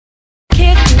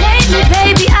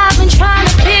baby, I've been trying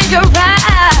to figure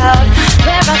out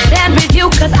where I stand with you,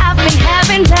 cause I've been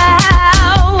having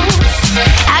doubts.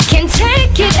 I can't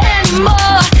take it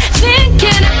anymore,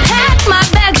 thinking to pack my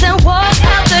bags and walk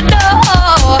out the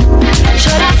door.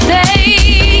 Should I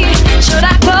stay? Should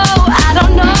I go? I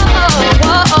don't know.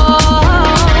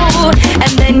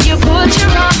 And then you put your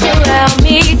arms around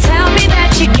me, tell me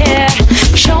that you care,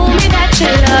 show me that you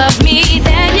love me,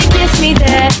 then you kiss me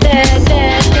there, there,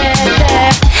 there, there,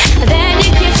 there. Then you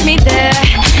kiss me there,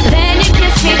 then you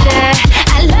kiss me there.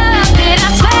 I love it, I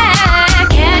swear.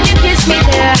 Can you kiss me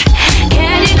there?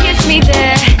 Can you kiss me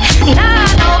there?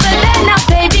 Not over there now,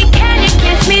 baby. Can you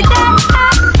kiss me there?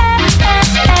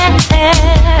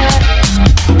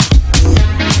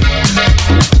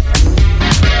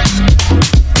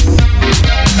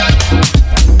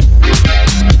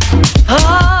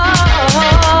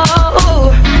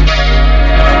 Oh,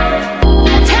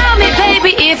 tell me,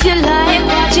 baby, if you love